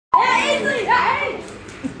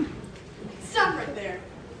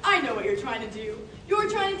you're trying to do. You're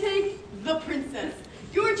trying to take the princess.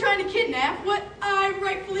 You're trying to kidnap what I've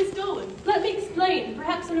rightfully stolen. Let me explain.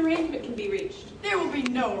 Perhaps an arrangement can be reached. There will be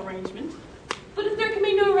no arrangement. But if there can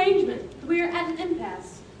be no arrangement, we are at an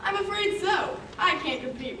impasse. I'm afraid so. I can't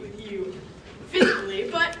compete with you physically,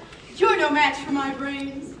 but you're no match for my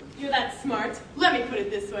brains. You're that smart. Let me put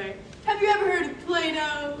it this way. Have you ever heard of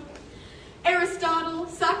Plato, Aristotle,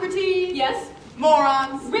 Socrates? Yes.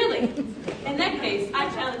 Morons. Really? In that case, I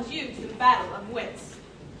challenge you to the battle of wits.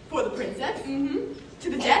 For the princess? Mm-hmm. To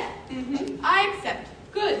the death? Mm-hmm. I accept.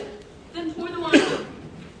 Good. Then pour the wine.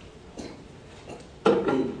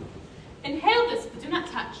 Inhale this, but do not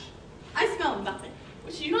touch. I smell nothing.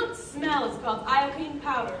 What you don't smell is called iocane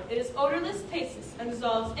powder. It is odorless, tasteless, and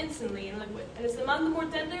dissolves instantly in liquid. It is among the more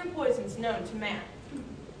deadlier poisons known to man.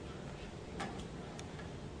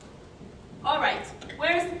 All right,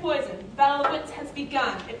 where is the poison? The battle of wits has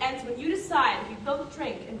begun. It ends when you decide if you both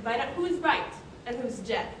drink and find out who is right and who's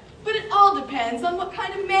dead. But it all depends on what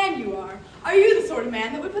kind of man you are. Are you the sort of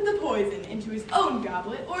man that would put the poison into his own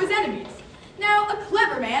goblet or his enemy's? Now, a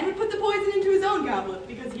clever man would put the poison into his own goblet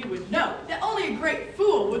because he would know that only a great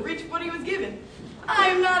fool would reach what he was given. I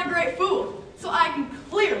am not a great fool, so I can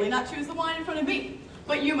clearly not choose the wine in front of me.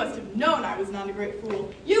 But you must have known I was not a great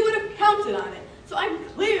fool. You would have counted on it, so I can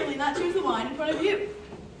clearly not choose the wine in front of you.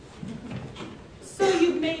 So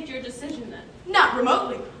you've made your decision then? Not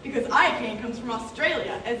remotely, because iocane comes from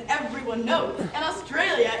Australia, as everyone knows, and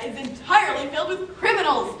Australia is entirely filled with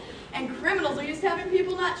criminals. And criminals are used to having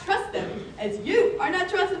people not trust them, as you are not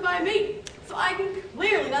trusted by me. So I can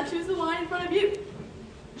clearly not choose the wine in front of you.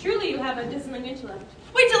 Truly you have a dazzling intellect.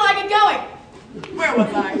 Wait till I get going! Where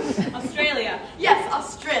was I? Australia. Yes,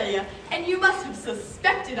 Australia. And you must have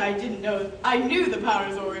suspected I knew the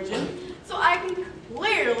powder's origin. So I can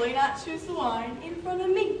clearly not choose the wine in front of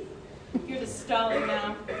me. You're just stalling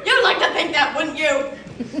now. You'd like to think that, wouldn't you?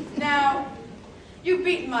 Now, you've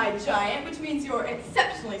beaten my giant, which means you're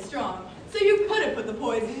exceptionally strong. So you could have put the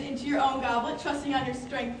poison into your own goblet, trusting on your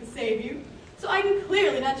strength to save you. So I can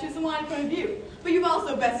clearly not choose the wine in front of you. But you've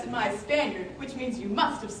also bested my Spaniard, which means you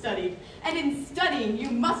must have studied. And in studying, you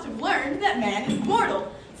must have learned that man is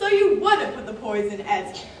mortal. So you would have put the poison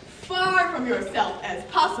as far from yourself as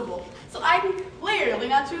possible. So I can clearly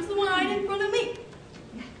not choose the wine in front of me.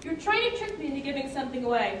 You're trying to trick me into giving something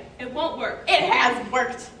away. It won't work. It has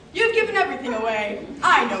worked. You've given everything away.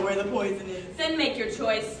 I know where the poison is. Then make your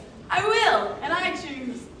choice. I will, and I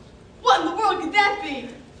choose. What in the world could that be?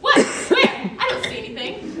 What? Where? I don't see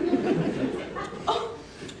anything. Oh,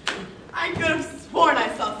 I could have sworn I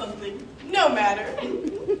saw something. No matter.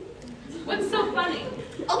 What's so funny?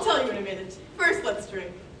 I'll tell you in a minute. First, let's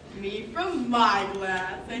drink. Me from my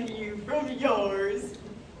glass, and you from yours.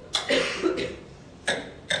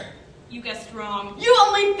 You guessed wrong. You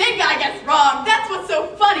only think I guessed wrong. That's what's so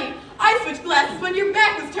funny. I switched glasses when your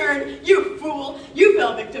back was turned. You fool. You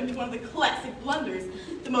fell victim to one of the classic blunders.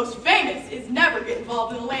 The most famous is never get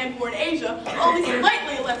involved in a land war in Asia, only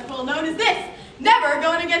slightly less well known is this. Never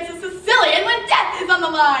going against a Sicilian when death is on the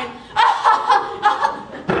line.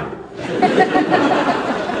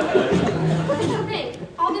 What did you think?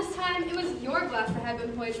 All this time, it was your glass that had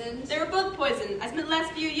been poisoned. They were both poisoned. I spent the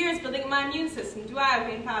last few years building my immune system to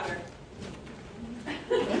iocane powder.